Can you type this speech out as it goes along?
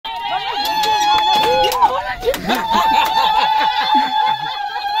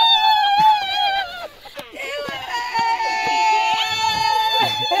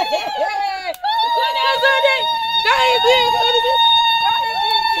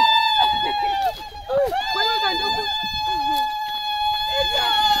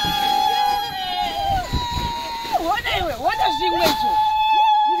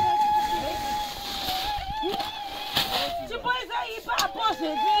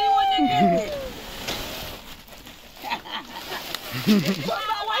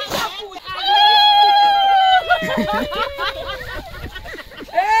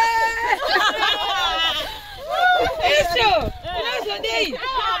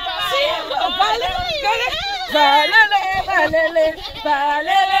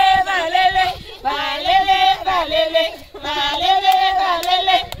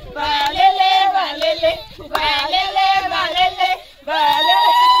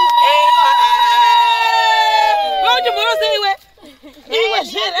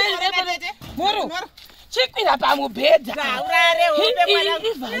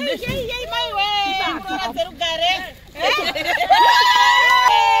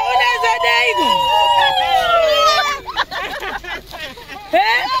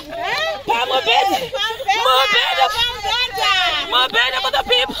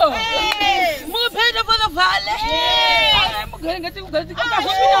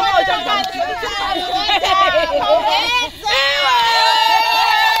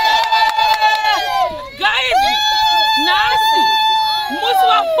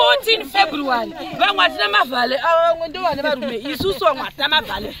February. Vangwatina mavale. Ndo wane varume. Isusu wangwatina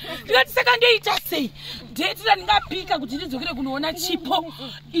mavale. Tikati saka ndio itasei. Date la ngapika kuti ndizokere kunoona chipo.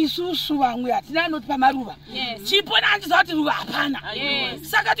 Isusu vamwe atina anoti pamaruva. Chipo nandiza kuti ruva hapana.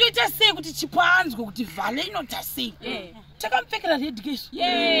 Saka toitasei kuti chipo anzwe kuti vale inotasei. Takamupfekera red case.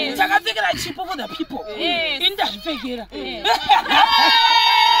 Takamupfekera chipo for the people. Indazvipfekera.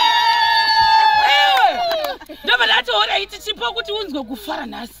 Ndova ndatoora iti chipo kuti unzwe kufara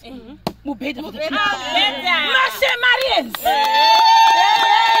nhasi. Mubhedha for the people. Mashemarians.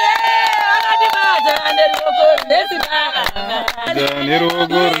 Akatibata neruoko nezimba.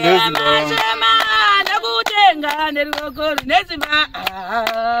 Neruoko nezimba. Nakutenga neruoko nezimba.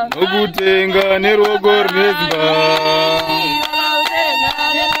 Nakutenga neruoko nezimba.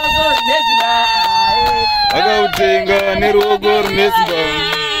 Akautenga neruoko nezimba.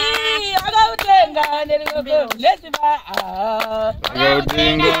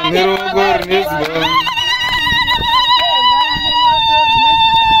 Akautenga neruoko nezimba.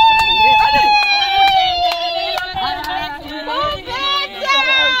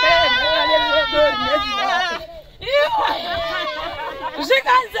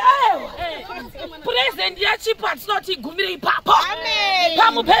 President YaChipo atinoti igumire ipapo. Amen.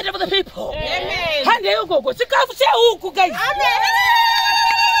 Pamupedha for the people. Amen. Hande ugogo chikafu chehuku guys. Amen.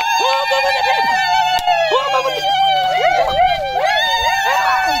 Huku for the people. Huku for the people.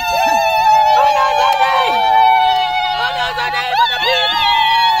 Another day for the people.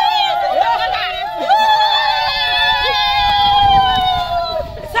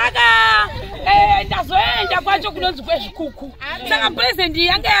 Saka ndazoenda kwacho kunonzi kwezvikuku. Saka president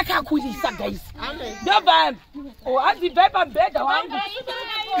yange yakakurisa guys. Ndoba azibhebha mbhedha wangu.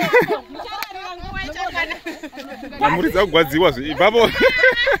 Amuriza kugwadziwa ipapo.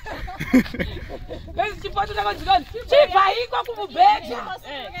 Chipoto takanzikana. Chibhaikwa kumubhedha.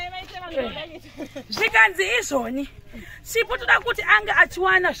 Zvikanzi izvoni. Chipo toda kuti anga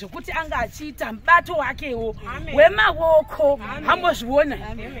achiwana zvokuti anga achiita mubato wakewo wemaoko. Hambozviona.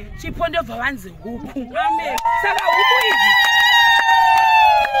 Chipo ndobva vanzi huku. Saka huku idzi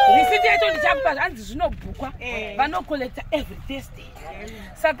risiti yacho ndichakupa zvanzi zvinobhukwa vanokolekta every Thursday.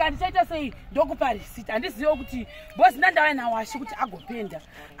 Saka ndichaita sei ndokupa risiti. Handiziviwo kuti bosi ndandauya nawashi kuti agopenda.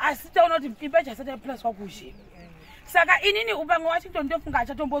 Asi taona kuti imba chasati yapuraswa kuzhe. Saka inini upamwe wacho ndofunga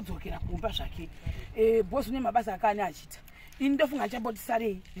achatombodzokera kumba zvake. Bosi une mabasa akani achita. Ini ndofunga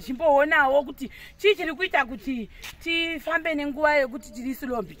achambotisarei. Ndichimboonawo kuti chii chiri kuita kuti tifambe nenguva yekuti tiri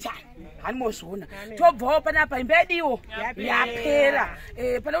silombi chani. Hanimozviona. Tobvawo panapa imba yeduwo yapera.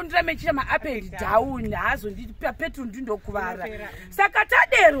 Pana kuti ndiramechira maapeli down hazondipa petrol ndindokuvara. Saka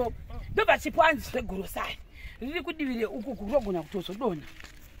tadero ndobva Chipo anzi zvegorosari. Riri kudivire uku kurogona kutozodona.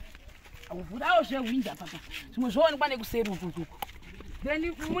 Akuvhurawo zvewinda papa. Zvimwe zvoonekwa nekuseri uku.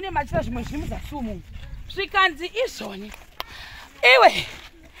 Then mune machira zvimwe zviri muzasumu. Zvikanzi izvoni. Iwe,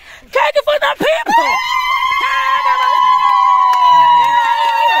 cake for the people.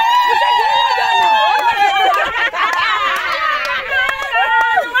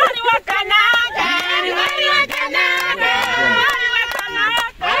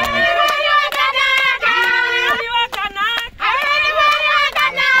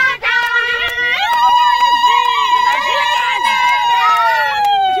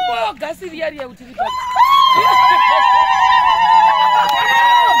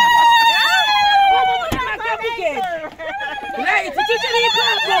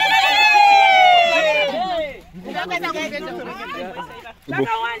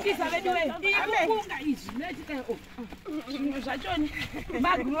 zvachoni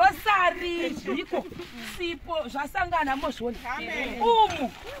magrosari zviko sipo zvasangana mozvona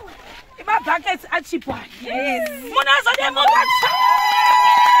umu mabhakets achipo munozode mugacha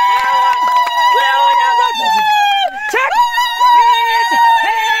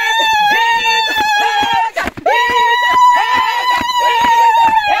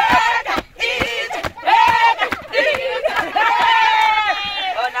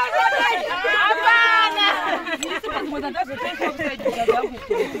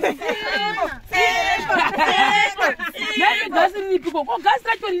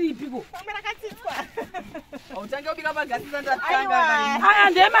aya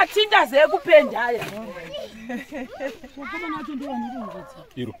ndematinda zekupenda aya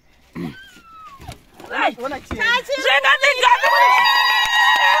iro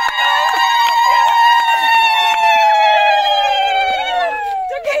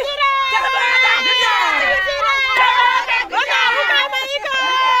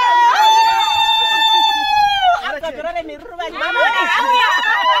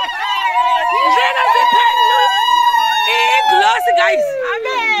guys,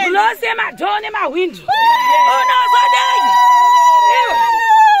 gloss my door and my window. Oh no, so dang!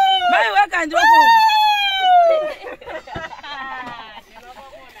 My work and do.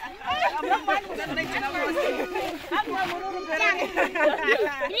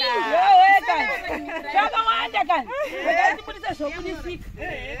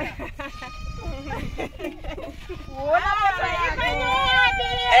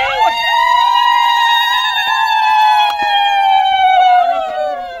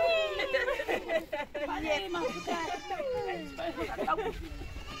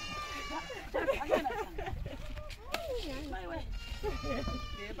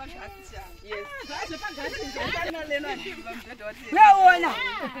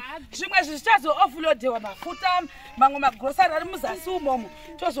 zvimwe zvichazo-offloadiwa mafuta mamwe magrosari ari muzasi umomo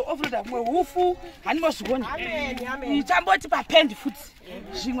tozo-offloada mwe hufu hanimozviona ichamboti papendi futi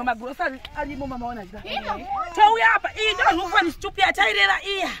zvimwe magrosari arimo mamaona zida touya apa iyi ndohufu nisitupi yatairera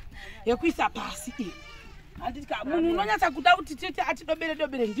iya yekuisa pasi iyi handitika munhu unonyatsa kuda kuti titi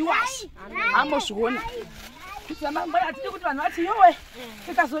atidobere ndiwashi hamozviona kusamangwai hatidi kuti vanhu vati yowe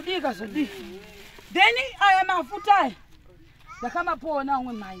ikazodii then aya mafuta aya ndakamapona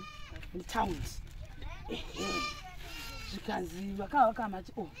umwe mai mutaundi zvikanzi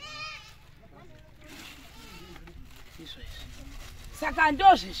vakamati izvo saka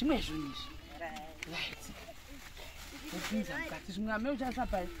ndozve zvimwe zvinhu izvi kupinza mukati zvimwe ame uchasa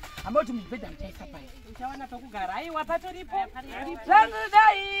pai hamba kuti mubhedha muchaisa pai uchawana pekugara aiwa patoripo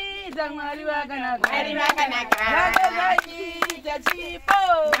tangodaita mwari vakanaka tangodaita chipo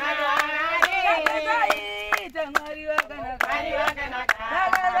tangodaita mwari vakanaka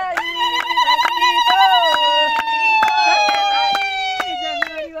tangodaita chipo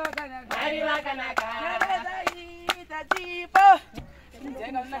tangodaita chipo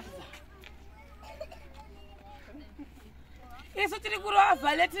isu tiri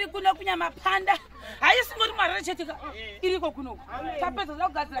kurovha tiri kuno kunyamapanda haisingoti mwarara chetika iriko kunoko tapedza za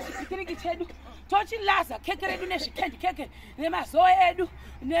kugadzira chipikiriki chedu tochilaza keke redu nezvikendi keke nemazoe edu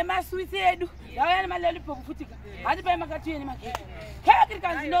nemaswitsi edu yauya nemalelipopu futika hati pai makatuyeni makeke keke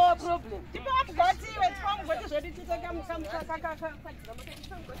rikanzi no problem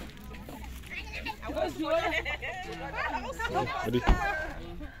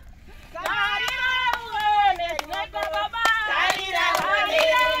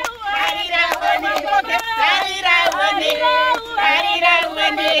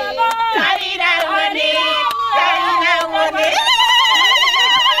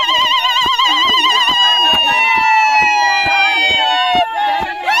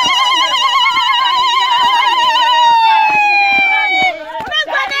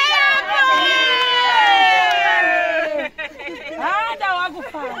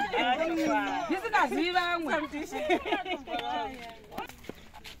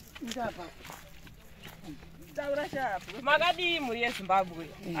makadi muri yeZimbabwe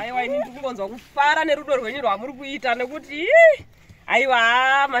aiwa ini ndikungonzwa kufara nerudo rwenyu rwamuri kuita nekuti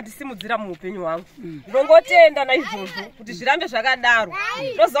aiwa matisimudzira muupenyu hwangu ndongotenda naizvozvo kuti zvirambe zvakadaro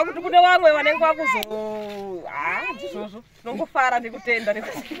ndoziva kuti kune vamwe vanenge vakuzo ndizvozvo ndongofara ndikutenda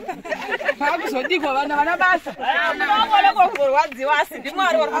vakuzodikwa vana vana basa kurwadziwa asi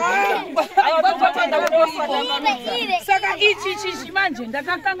ndimwari saka ichi manje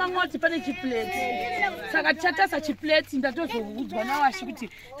ndakakanga ngoti pane chipleti saka tichatasa chipleti ndatozoudzwa nawashi kuti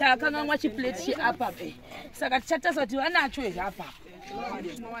takakanga mwa chipleti cheapape saka tichatasa kuti vanacho ezvapapo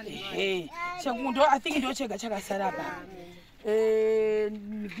ndo I think ndo chega chakasara apa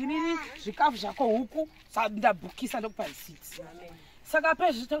Ginini, zvikafu zvako huku, ndabhukisa ndokupa risiti. Saka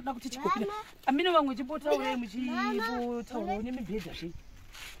pezvo tinoda kuti chikopina. Amino vamwe chipotaure muchipotaura nemibhedha zvii.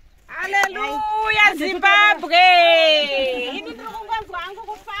 Haleluya Zimbabwe! Ini ndinokungonzwa hangu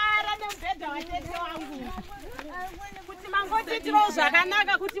kufara nemubhedha watete wangu. Kuti mangoti tiro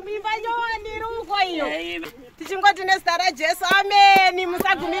zvakanaka kuti muimba nyoni ruko iyo. Tichingoti nezita raJesu amen.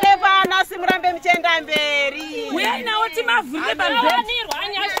 Musagumire pana simurambe muchienda mberi. Uyai nawo timavhurire pambedha.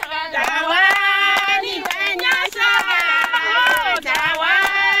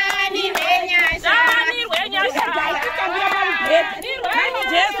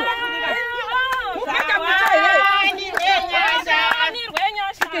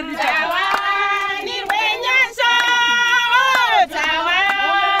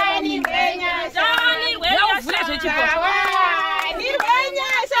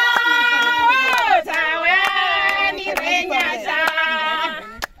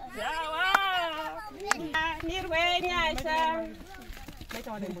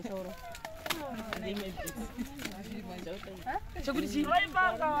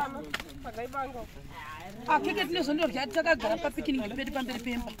 Keke tinozondorya takagara papicnic pedu pamberi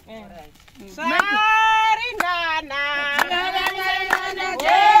pemba. Saringana.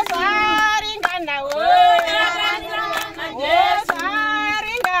 Jesu saringana. Jesu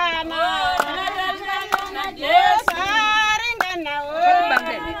saringana. Jesu saringana.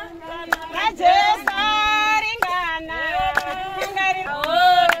 Jesu saringana.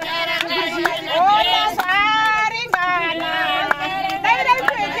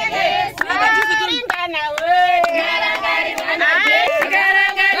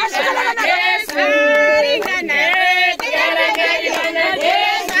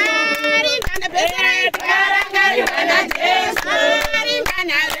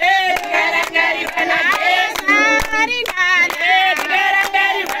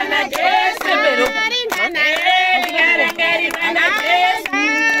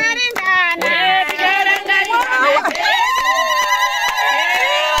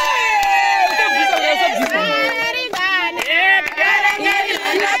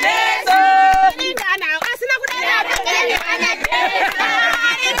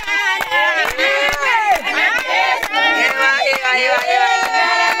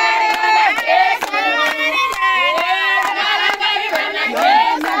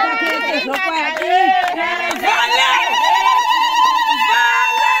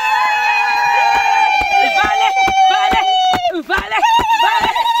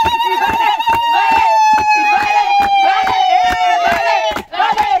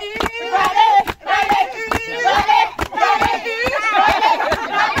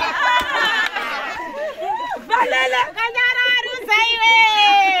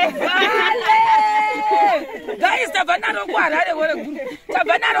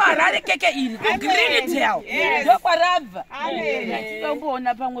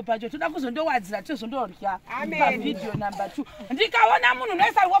 Pamwe pacho toda kuzondowadzira tozondorya pavideo number 2 ndikaona munhu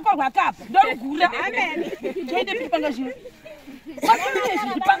unoisa ruoko rwakapa ndorugura toende pipanga zvino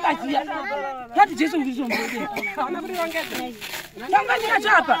pipanga zviya tati Jesu urizombote tanga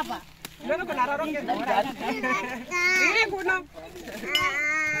ndinachapa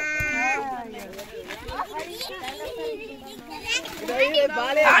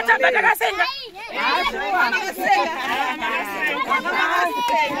hata batakasenga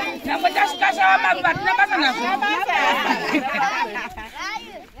namutashikasha mapatina basa nazvo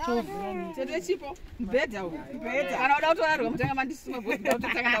YaChipo mbedha mbedha kana uda kutorarwa mutanga mandisuma bodi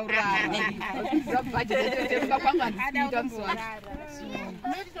ndotanga naurara budget tefuka kwangu andisiita mswana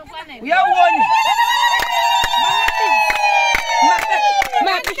uyauoni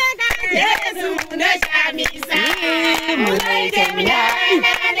Yesu ndoshamisa munaite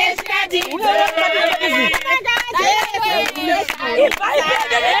minana neshikati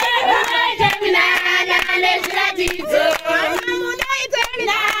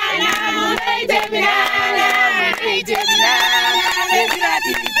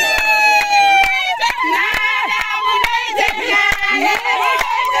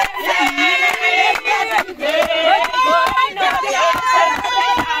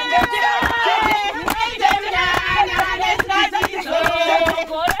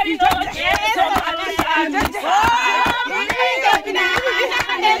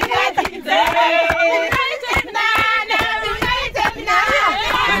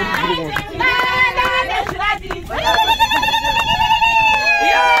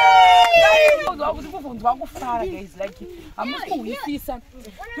wakufara guys like amusikuhwisisa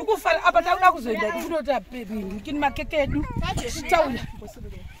tukufara apa takuda kuzoenda kunota kini makeke edu taula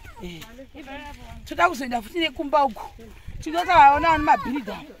toda kuzoenda futi nekumba uku Chinokaona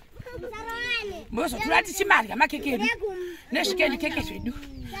mabhilidha. Mozo turati chimarya makeke edu. Nezvikendi keke zvedu.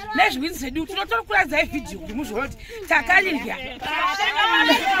 Nezvwinzi zvedu tinotokuradza video kuti muzvoti takalirya.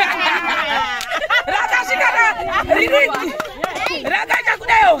 Rakasvikana ririti. Rakaita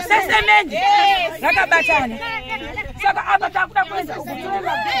kudayo sesemende. Rakabatana. Saka apa takuda kuenda ukutora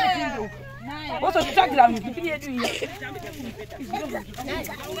mabhilidha. Mozo tutagira mibhili yedu iyi.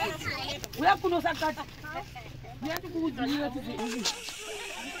 Uya kunosakata. Yati kuudzira kuti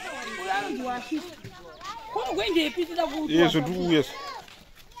uyanzi washi. Ko gwende epitira kuti. Yes, do yes.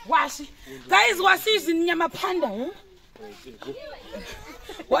 Washi. Guys, washi zinyama panda,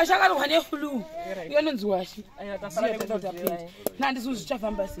 Washi akarohwa neflu. Yanonzi washi.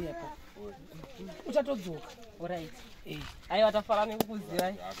 Nandizozvichafamba sepa. Uchatodzoka. Alright. Ayo atafara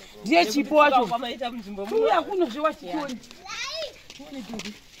nekukuziva. Ndiye chipo wacho. Kwamaita munzvimbo muno. Uya kunozviwa chikoni.